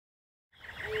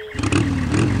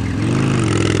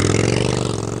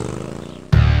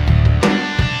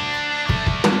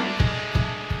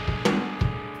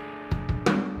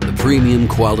premium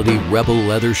quality Rebel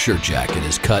leather shirt jacket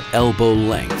is cut elbow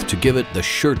length to give it the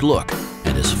shirt look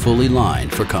and is fully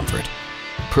lined for comfort.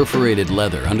 Perforated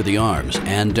leather under the arms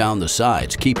and down the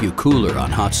sides keep you cooler on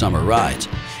hot summer rides,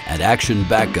 and action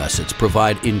back gussets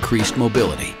provide increased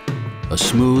mobility. A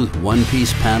smooth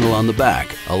one-piece panel on the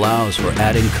back allows for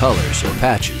adding colors or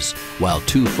patches, while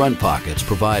two front pockets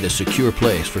provide a secure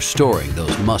place for storing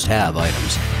those must-have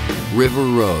items. River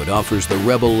Road offers the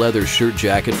Rebel leather shirt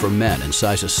jacket for men in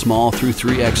sizes small through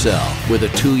 3XL with a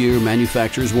 2-year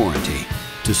manufacturer's warranty.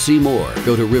 To see more,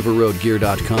 go to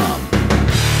riverroadgear.com.